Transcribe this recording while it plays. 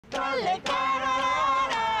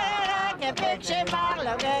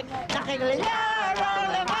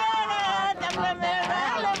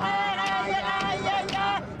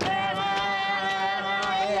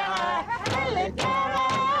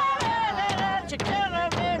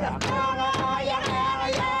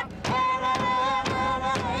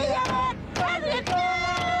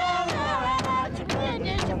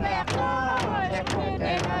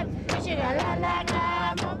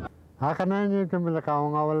Hakananya kemilakaw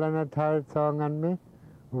ngawalan na tayo sa ngan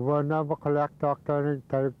Wana ba kolak doktor ni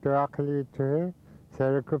tarik doakli itu,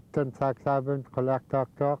 saya Kuptana saksabun kolak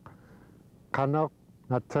doktor, kanok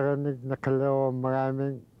natsanik nakalewa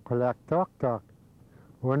maraming kolak doktor.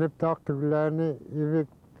 Wanip doktor gulani Evik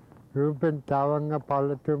Ruben tawang nga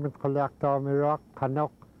palatu mit kolak doktor mirok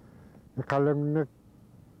kanok nakalungnik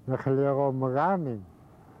nakalewa maraming.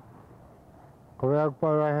 Kaya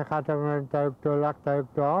para kata man tarik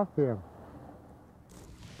doakli.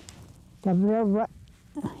 Tapi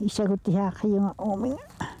isa ko tihaki yung uming.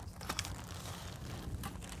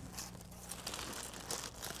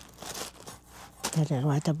 Tara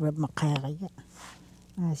wata berapa makaya.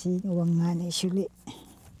 Masih uang ngani sulit.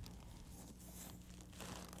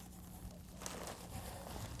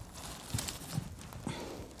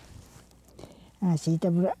 Masih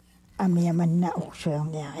tabra amiyaman na ukso yung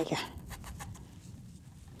niya. Iya,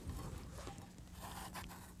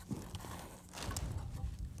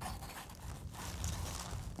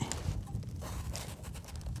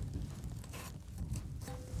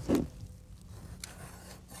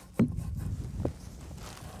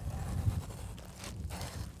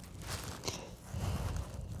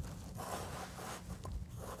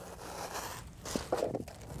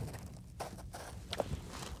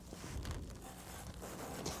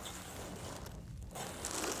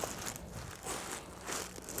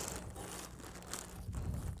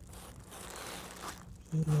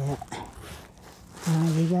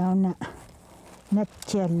 jika nak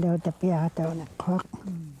cello tapi atau nak kok,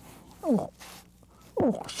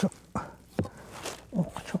 uksuk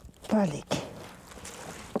balik.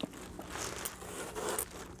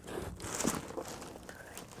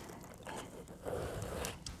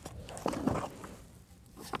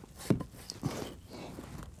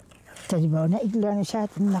 Tadi bawa nak iklan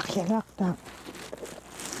saat nak celak tak?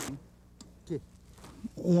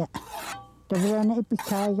 Iya. Tabra na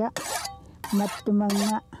ipikaya matumang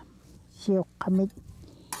na siyok kamit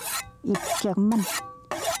ikyaman.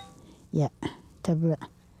 Ya, tabra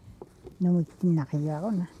namitin na kaya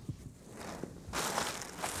ko na.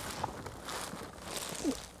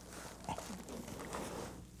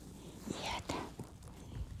 Ya,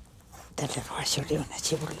 talaga suliw na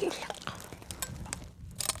sibuliw lang.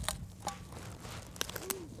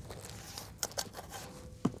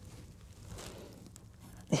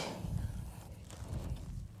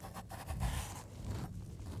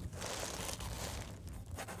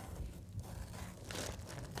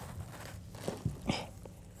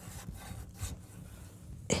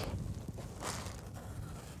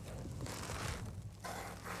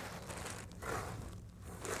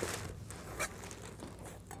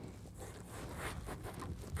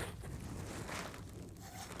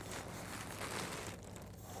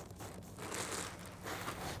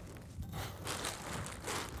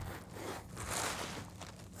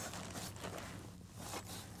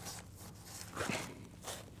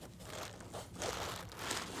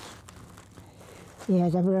 Ya,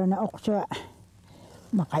 tapi na okso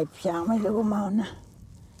makaip siya may lumaw na.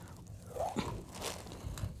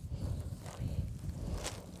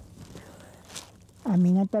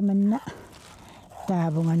 Amin nga taman na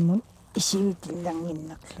tabungan mo isiwitin lang yung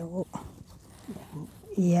naklugo.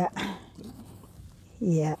 Iya,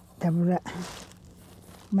 tabra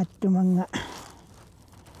matumang nga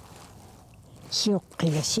siyok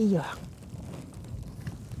kila siyo.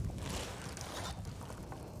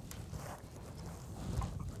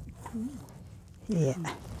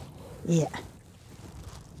 Iya.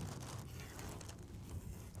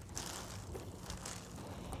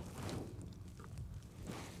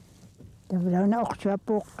 Tapi daw na okso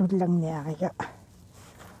apok lang niya kaya.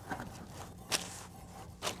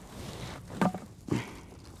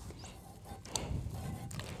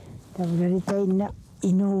 Tapi dari tayo na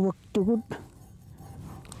inuwag tugod.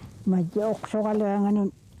 Madya okso kalangan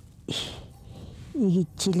nun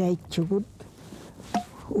igit sila itugod.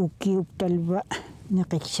 Ukiup talba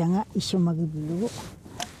nakiksa nga iso magibilo.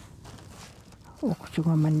 Okso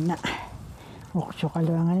nga man na. Okso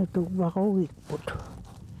kalangan ito baka wikpot.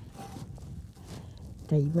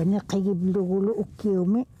 Tayo ba na kagibilo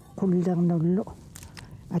ukiumi kulang nulo.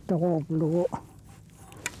 At ako ublo.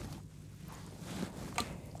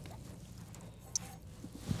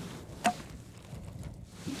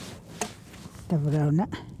 Tabrona.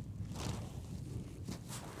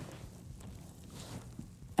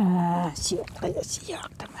 Siok kaya siyak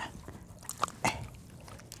tama.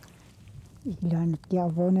 Ilanat kaya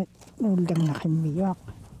bonnet uldang na kimiyok.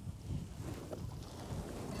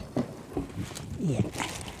 Yeah.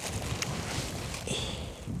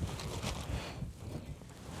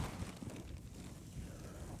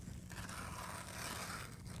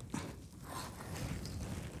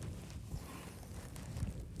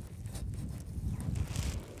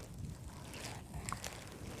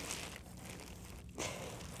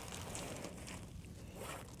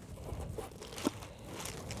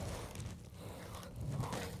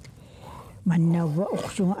 Manawa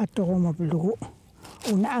uksunga ato ko mablugo.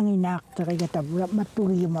 Una ang inakta kaya tabula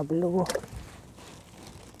matuli mablugo.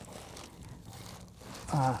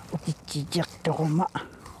 Utitsijak to ko ma.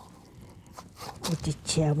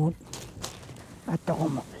 Utitsiyamot ato ko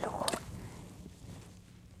mablugo.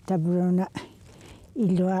 Tabula na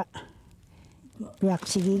ilwa piyak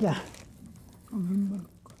sige ka.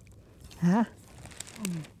 Ha?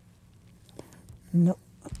 No.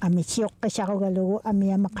 Ami siyok ka siya ko galugo,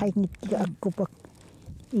 ami makaingit ka ako pag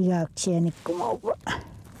igak siya ni kumaupa.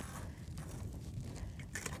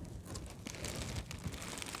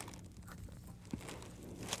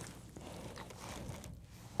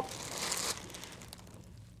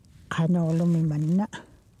 Kanolo may man na.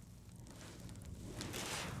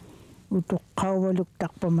 Utok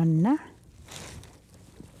kawaluktak pa man na.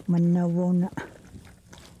 Manawo na.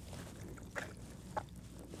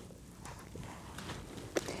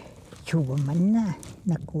 Chuba man na,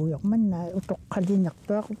 nakuyok man na, utok kalinak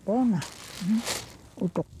to ako po na.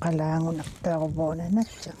 Utok kalango nakta ako po na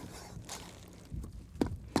siya.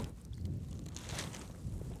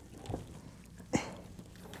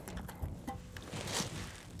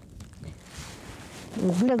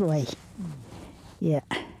 Uglagway. Yeah.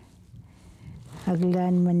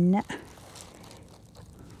 Aglan man na.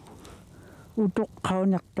 Utok kaw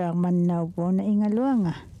nakta man na po na ingalwa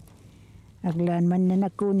nga. Aglan man na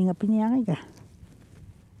nakuning nga piniyangay ka.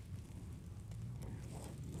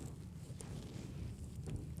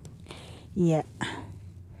 Iya.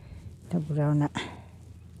 Tabraw na.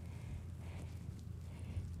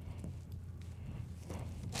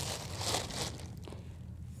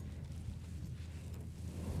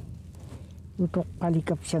 Utok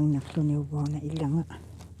kalikap siyang nakluniw po na ilang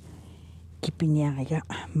kipiniyangay ka.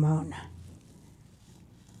 Mao na.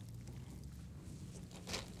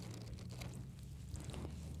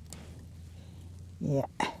 Yeah.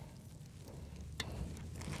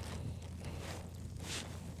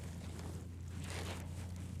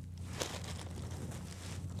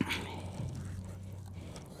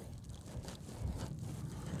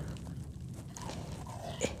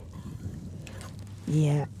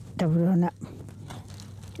 Yeah, tabro na.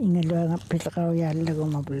 Ingalwa nga pitakaw yan lago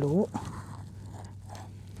mablugo.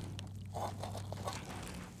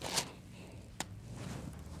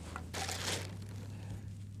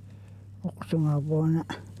 Nga po na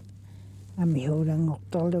amihurang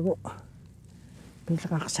oktol lago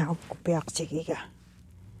pilakakasakop ko piyak sige ka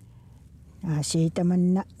sita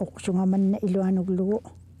man na ukso nga man na iluanog lugo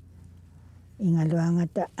ingalwa nga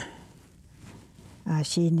ta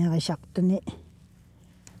sinakasakto ni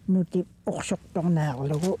nutip uksok tong na ako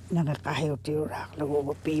lago nakakahiw-tiwrak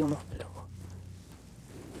lago papiyo mo lago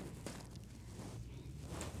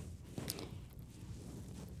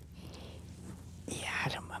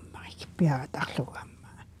piyak taklo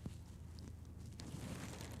amma.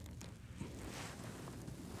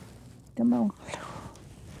 Tamaw.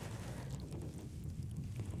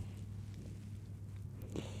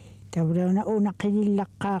 Tabra na una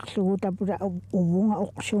kililak kaklo tabra ubo nga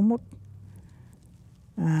uksumot.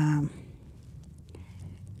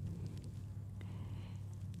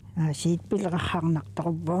 Sitpil kakang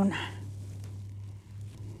naktakbo na.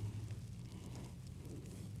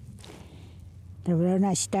 Tabra na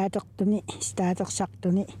statok sakto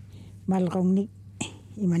ni malkong ni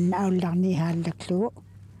iman na ulak ni halak lugo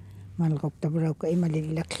malkok tabra ko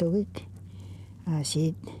imalilak lugik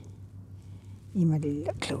asid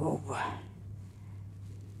imalilak lugo ba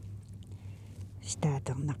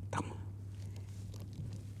statok naktam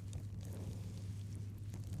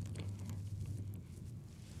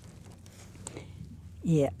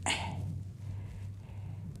iya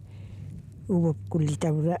ubab kulit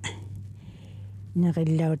tabra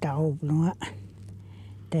nakilaw tako nga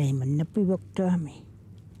dahil man napibak kami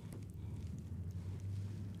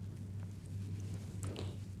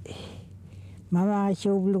mama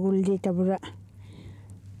kasyoblo kulit tabra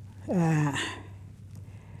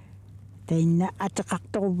dahil na atakak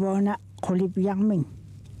to ko ba na kulip yang ming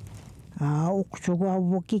Uksuga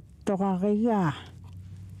kittoqariga.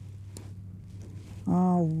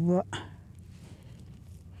 Auwa.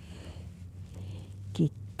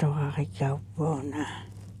 Kittoqariga uona.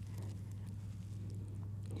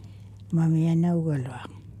 Mamiana ugalwa.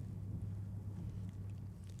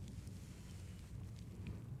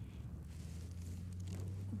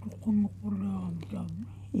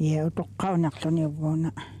 Ya utoqqaunarluni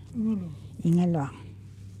uona. Ingalwa.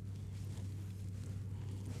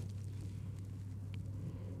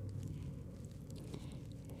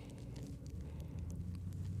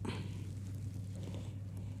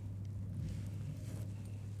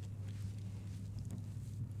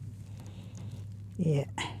 Yeah.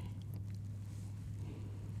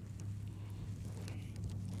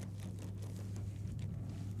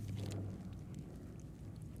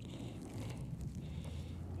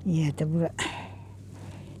 Ya tabura.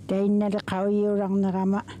 Tainna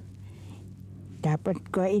qawiurarnerama. Dapat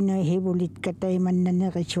ko inahibulit ka tayo man na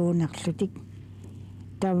narisyoonarlutik.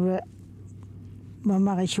 Tabura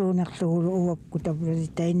mamarisyoonarluhulu uwap ko tabura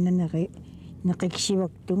tayo na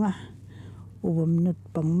nakiksiwakto nga. Uwamnot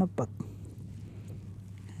pang mapag.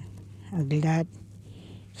 Aglat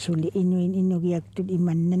suli inuvialuit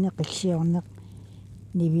iman na nakiksyonak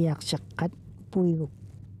nibiyak sakat puigo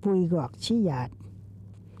aksiyat.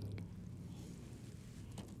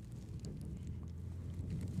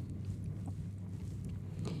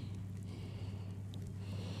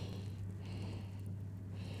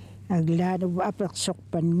 Aglat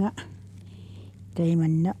apaksokpan nga tayo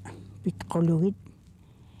man na pitkulugit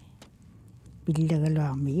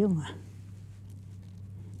pilagalami yung nga.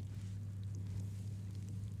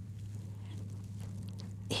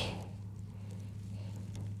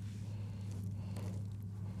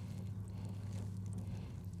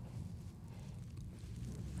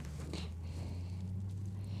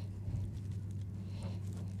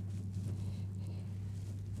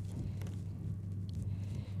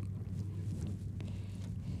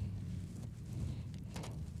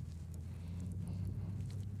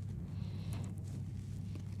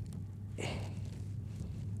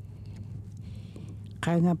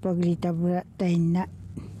 Kaya paglita pula tayo na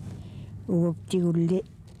uwap tiguli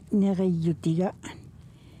narayutiga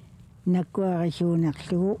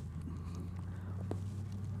nakuarasyoonarlugu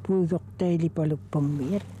puigok tayo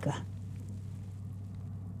lipalupambiat ka.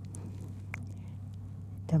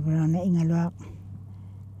 Tabula na ingalwak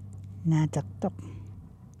nataktok.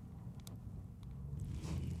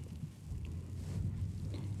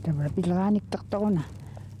 Tabula pilakanik taktok na.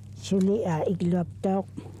 Suli igluap taok.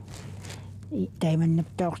 Tayo man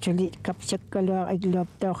naptaok suli kapsak kalwak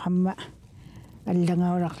igluap taok hama.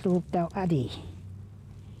 Alangaw raklup taok adi.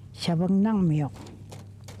 Sabang nang miyok.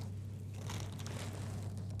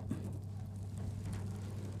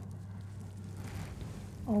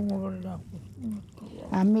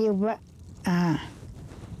 Ami uba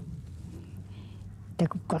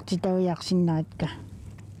takup kaksi tahu yaksin naat ka.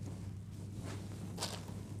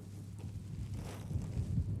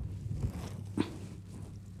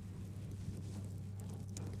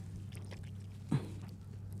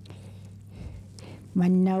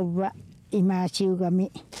 Manau ba imasiu kami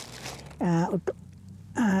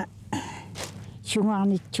sungang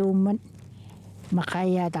ni cuman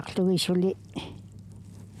makaya taklugi suli.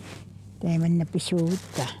 Tayo man napisuot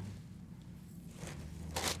ka.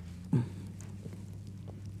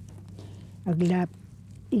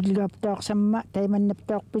 Iglap taok sama, tayo man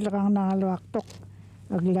naptaok pilakang nangalwak tok.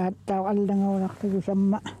 Aglat taok alangaw naklugi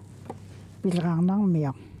sama, pilakang nang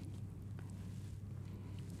miyok.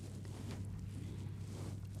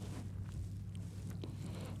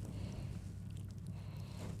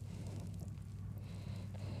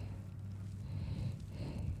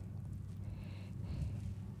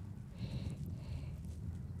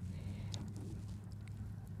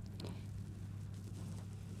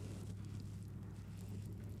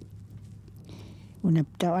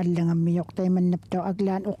 Unaptaw alang miyok tayo man naptaw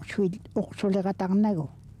aglaan uksuli katang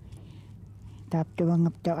nago. Tapos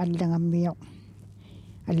naptaw alang miyok.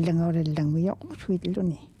 Alang lang miyok uksuli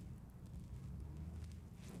luni.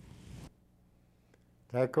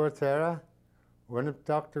 Tayo Sarah,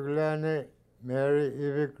 unaptaw tuglane Mary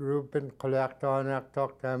Evik Ruben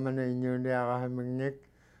kolektoonaktok tayo man Inuvialuit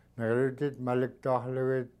nagalutit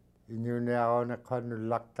maliktohluit Inuvialuit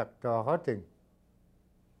kanulaktakto hoting.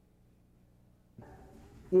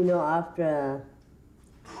 You know, after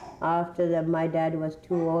my dad was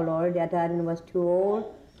too old, or that dad was too old,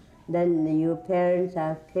 then your parents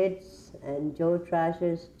have kids, and Joe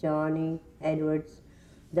Trashers, Johnny, Edwards,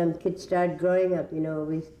 them kids start growing up, you know,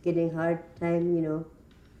 with getting hard time, you know.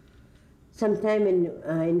 Sometime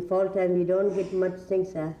in fall time, we don't get much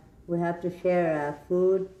things We have to share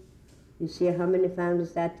food. You see how many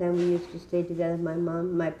families that time we used to stay together. My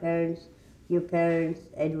mom, my parents, your parents,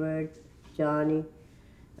 Edward, Johnny,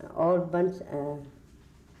 all bunch.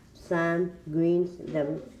 Sam, Greens,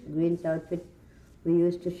 the Greens outfit. We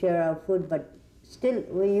used to share our food, but still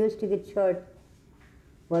we used to get short.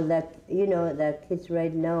 Well, the kids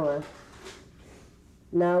right now.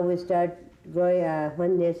 Now we start growing.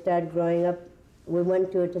 When they start growing up, we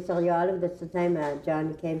went to SUAANGAN. That's the time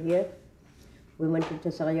John came here. We went to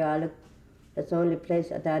SUAANGAN. That's the only place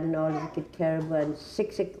that I didn't always get caribou and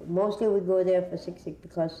siksik. Mostly we go there for siksik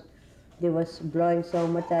because there was blowing so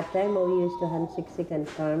much that time. We used to hunt siksik and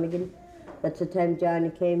ptarmigan. That's the time Johnny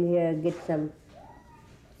came here, get some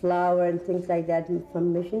flour and things like that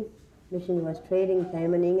from Mission. Mission was trading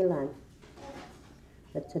time in England.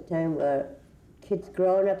 That's the time where kids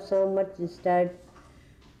grown up so much, they start,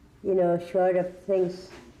 short of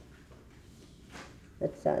things.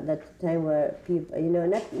 That's the time where people,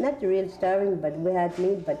 not real starving, but we had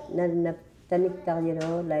meat, but not enough tanik,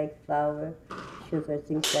 like flour, sugar,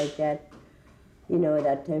 things like that.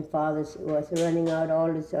 That time father was running out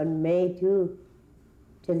all this on May too,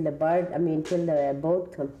 till the boat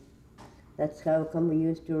come. That's how come we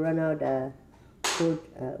used to run out food,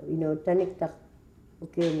 tanik tak,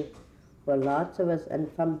 okay. Well, lots of us, and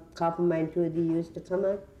from copper mine too, they used to come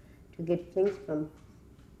out to get things from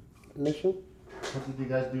Mission. What did you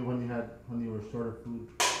guys do when you were short of food?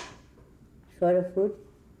 Short of food?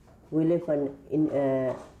 We live in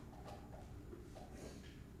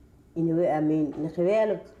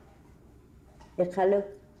Inuvialuit, Kaglik.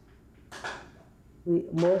 We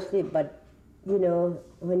mostly, but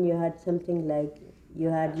when you had something like you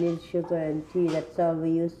had little sugar and tea, that's all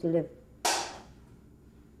we used to live.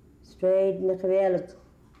 Straight in Inuvialuit.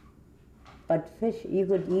 But fish, you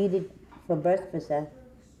could eat it for breakfast.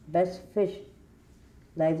 Best fish,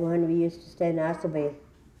 like when we used to stay in Akabay.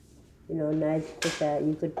 Nice fish.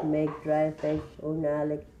 You could make dry fish,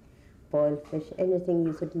 unalik, boiled fish, anything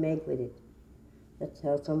you could make with it. That's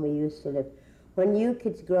how come we used to live. When you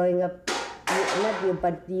kids growing up, not you,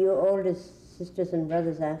 but your oldest sisters and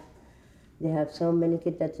brothers, they have so many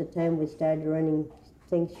kids. That's the time we started running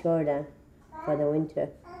things short for the winter.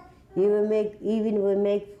 Even we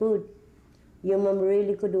make food. Your mom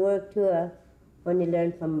really could work too, when you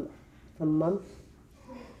learned from mom.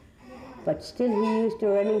 But still, he used to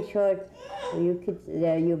running short. You kids,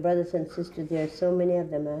 your brothers and sisters, there are so many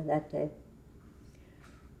of them that time.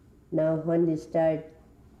 Now, when they start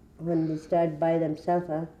by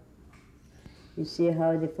themselves, you see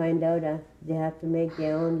how they find out they have to make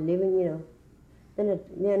their own living.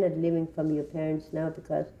 They're not living from your parents now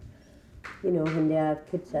because, when they have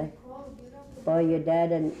kids, boy, your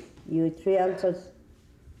dad and your 3 uncles,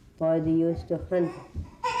 boy, they used to hunt.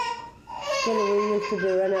 Still, we used to be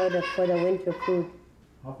run out for the winter food.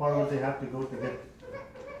 How far would they have to go to get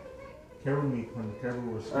caribou meat when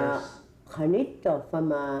caribou was scarce? Khanito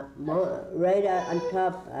from right on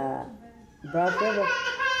top Broad River.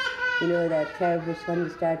 The caribou when they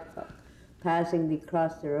start passing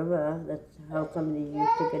across the river. That's how come they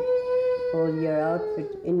used to get whole year outfit.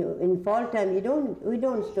 In fall time, we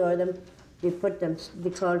don't store them. They put them. They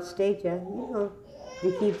call stage. They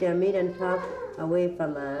keep their meat on top, away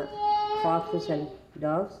from foxes and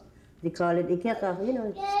dogs. They call it ikeka,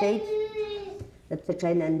 stage. That's the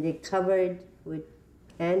kind, and they cover it with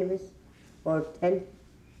canvas or tent.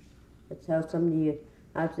 That's how come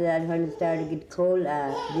after that, when it started to get cold,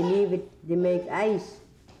 they leave it, they make ice,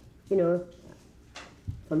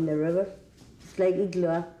 from the river. It's like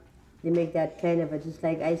igloo. They make that kind of just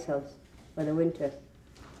like ice house for the winter.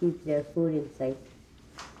 Keep their food inside.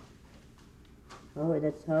 Oh,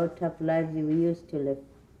 that's how tough lives we used to live.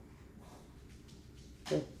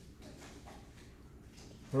 Yeah.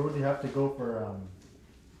 Where would you have to go for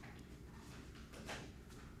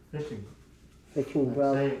fishing? Fishing,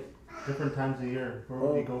 bro. Say different times of year. Where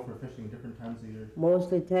would you go for fishing different times of year?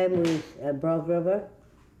 Mostly time was Broad River,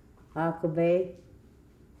 Arco Bay.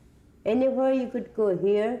 Anywhere you could go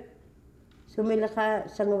here. Sumilaka,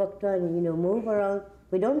 Sangawaktuan, move around.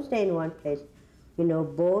 We don't stay in one place.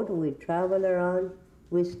 Boat, we travel around,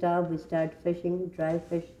 we stop, we start fishing, dry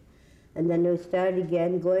fish, and then we start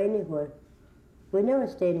again, go anywhere. We never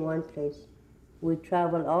stay in one place. We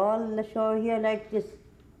travel all the shore here like this.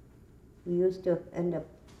 We used to end up,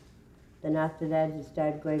 then after that we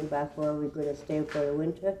start going back where we're going to stay for the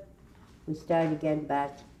winter. We start again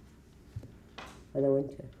back for the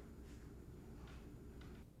winter.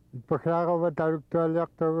 Paklaro taluktualyak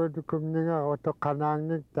tawo dukumninga oto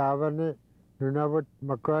kanangnik davani nunabut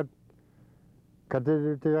makwat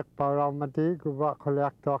kadidutiyak pauramati kuba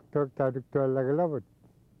kolyak tok taluktualagalabut.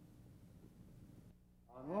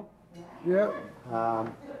 Ya,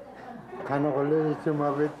 karena kalau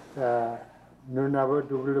cuma bet nuna bet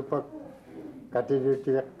dulu pak kata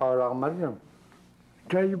dia orang macam.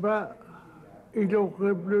 Coba ilo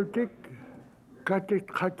bibliotek kata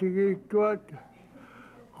tuat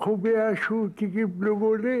kubia tiki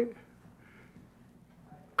blogole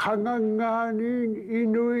kanganganin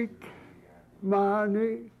Inuit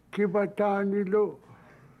mahani kibatani lo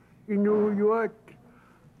Inuvialuit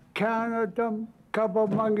Canadam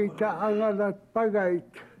kabamangita angalat pagait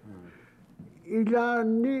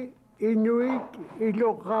ilani Inuit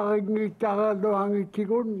ilo kakingita lo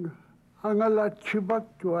angitigun angalat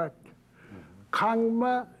sibaktuat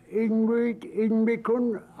kangma Inuit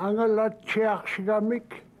inmikun angalat siaksigamik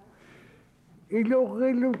ilo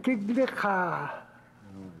tiglikha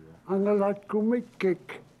angalat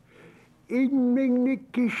kumikik inmingnik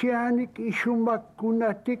kisianik isumak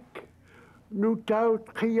kunatik nutaut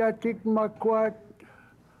kiyatik makwat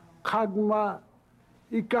kagma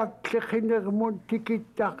ikaklekinermon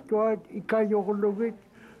tikitaktuat ikayoglogit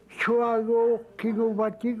suago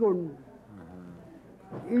kingubatigon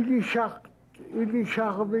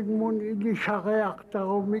ilisakbigmon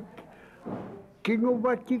ilisakayaktaromik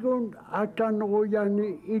kingubatigon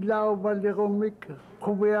atanroyani ilaubaleromik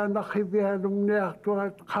kubeana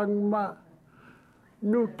kibialumneaktuat kangma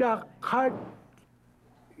nutakat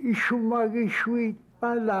isumagisuit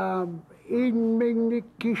palam inmingnik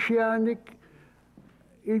kisianik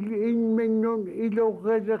inmingnon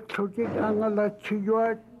ilogedeksutik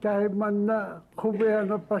angalatsiyuat taimanna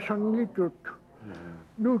kubeana pasangitut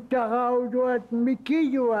nutakauduat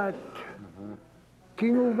mikiyuat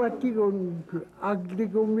kingubatigon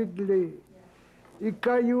agligumigli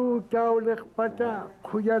ikayu taulek pata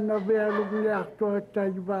kuyana bealumneaktuat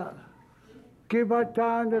taiba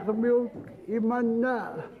kibatanek miut imanna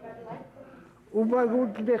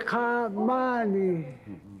ubagut lekha mani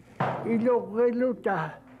ilogeluta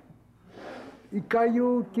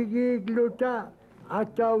ikayu tigigluta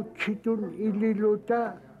atau chitun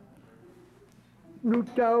ililuta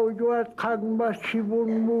nutau duat kagma sibun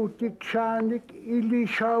mutik sanik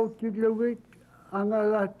ilisau tilugit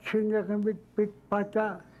angalat sinekemik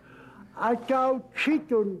pikpata atau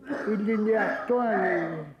chitun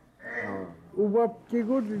iliniaktuani ubab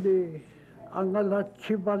tigudli angalat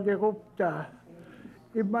sibalegupta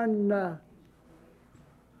imanna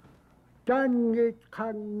tangit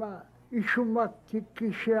kagma isumak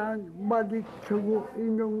tikisian balik sugu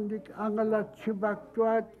inungdik angalat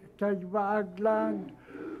sibaktuat tajba aglan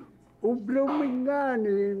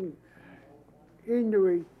ubluminganin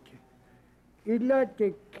Inuit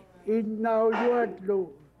ilatik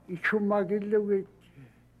inauyuatlo isumagilugit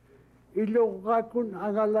ilogakun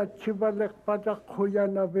angalat sibalek patak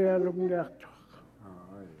huyana bealumneakto.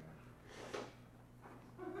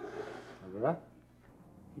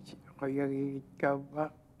 Kaya ikaw ba,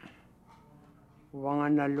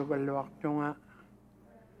 wangan na lugalwak nga,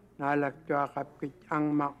 nalagto akapit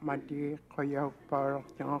ang makmati kaya parok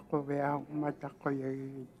nga kubeang mata kaya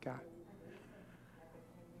ika.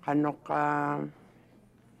 Kano ka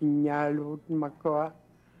Inuvialuit makwa,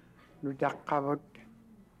 nudakawot,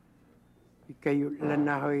 ikayut lang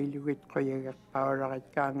na hoiluit kaya parok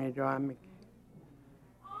ka nga doamik.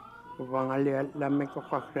 Ubang aliat lamig ko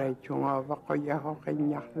kakray chunga ba kaya ho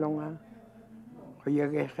kanyak lunga kaya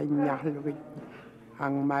kanyak lugit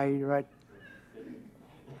ang mayrat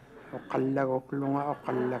o kalagok lunga o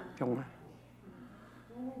kalak chunga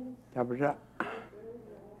tabra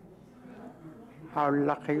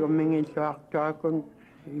laki guming ito aktuakon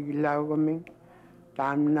ilaw guming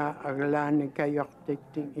tam na aglan ikayok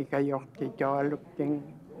titolok ting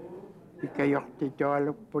ikayok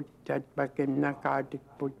titolok putat bakin na katik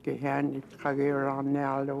put kehan it kagirang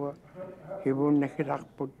nalawa hibun nakrak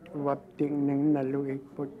put wapting ng naluik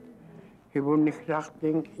put hibun nakrak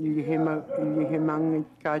ting ilihimang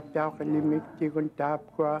kataw kalimik tikon tap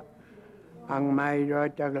ko ang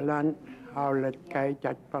mayroon aglan aulat kay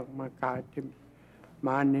tatpak makatim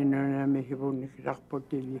manin na may hibun nakrak put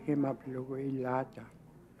ilihimap lugo ilata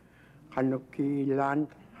kanuki ilan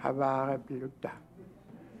habakap luta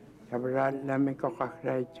tabra lamig ko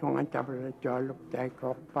kakray chunga tabra jolok tay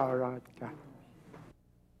ko paurat ka.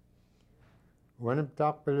 Wanneer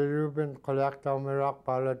tak pele Ruben kolektor merak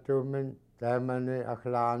pala tumen tamane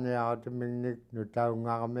akhlane atemingnik nutau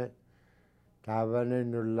ngame tabane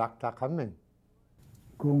nulakta kamen.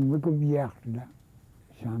 Kung wikubiakla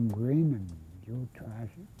Sam Green and Joe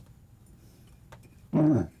Tracy.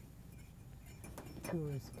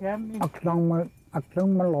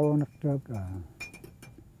 Aklang malonak tak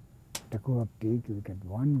Taku up we get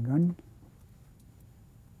one gun.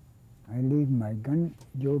 I leave my gun,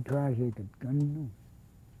 Joe tries to get gun.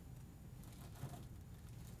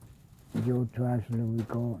 Joe Trashler, we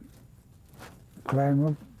go climb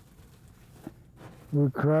up. We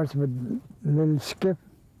cross with little skip.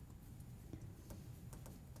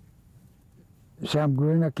 Sam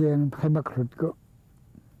Green again, Himakrut go.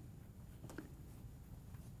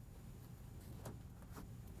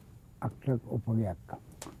 Akrak upagyak.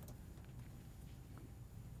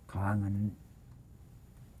 Kangan.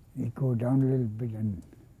 You go down a little bit and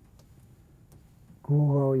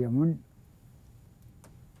go yaman.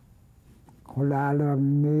 Kolala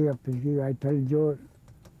me up I tell you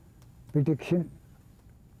prediction.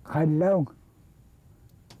 Kailaw.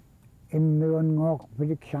 In the one walk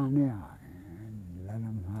prediction and let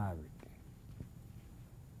them have it.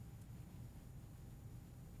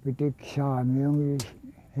 Prediction is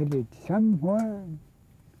headed somewhere.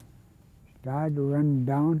 Start to run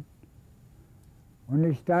down. When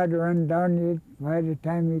he started to run down, by the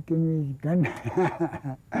time he came his gun,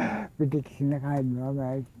 prediction I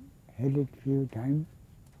hit it a few times.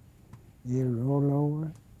 He roll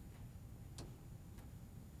over.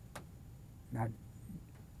 That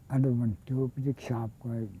other one too, pretty sharp,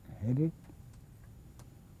 hit it.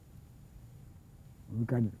 We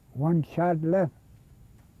got one shot left.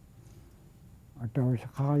 I was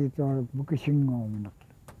focusing on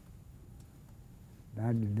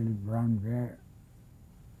that little brown bear.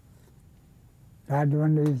 That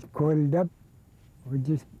one is coiled up. We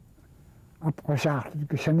just up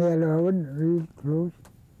because real close.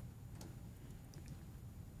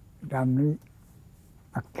 Damn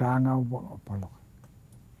aklangaw pala.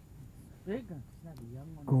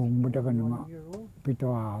 Kung buta ka naman,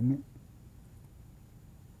 pito kami.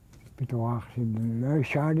 Pito kasi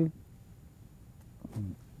shot it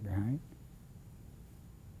from behind.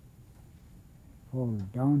 Fall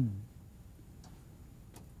down.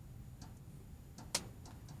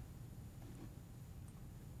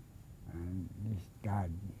 And this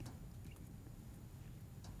dad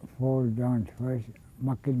fall down first.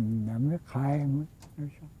 Makin namin, kaya mo.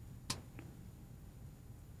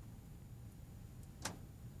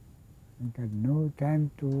 I got no time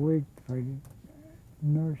to wait for it.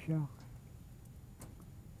 No shock.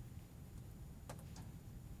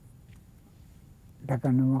 Taka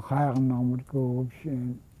naman kaya kang nakamot ko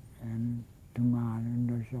and tumahanan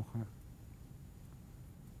no shock.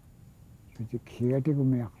 So siya ti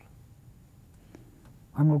kumiyak.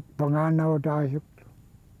 Ang panganaw tayo.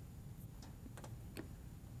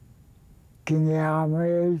 Kingiyama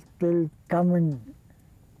is still coming.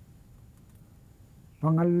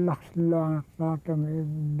 Pangalak lang sa kami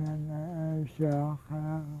na siya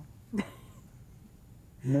ka.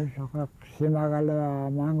 Nasa ka simagala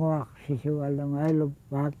mangwak sisuwalang ay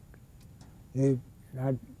lupak.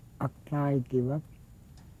 At aktay kibak.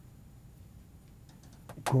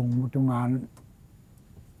 Kung mutungan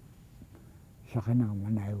sa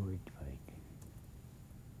kanaman I would fight.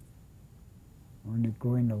 When you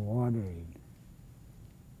go in the water,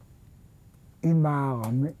 ima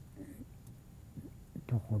kami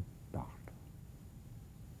tukod back.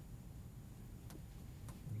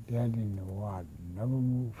 Dead in the water, never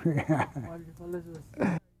move.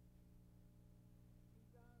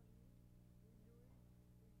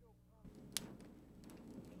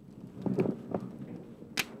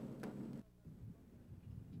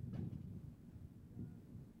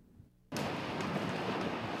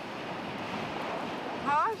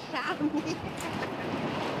 Shami.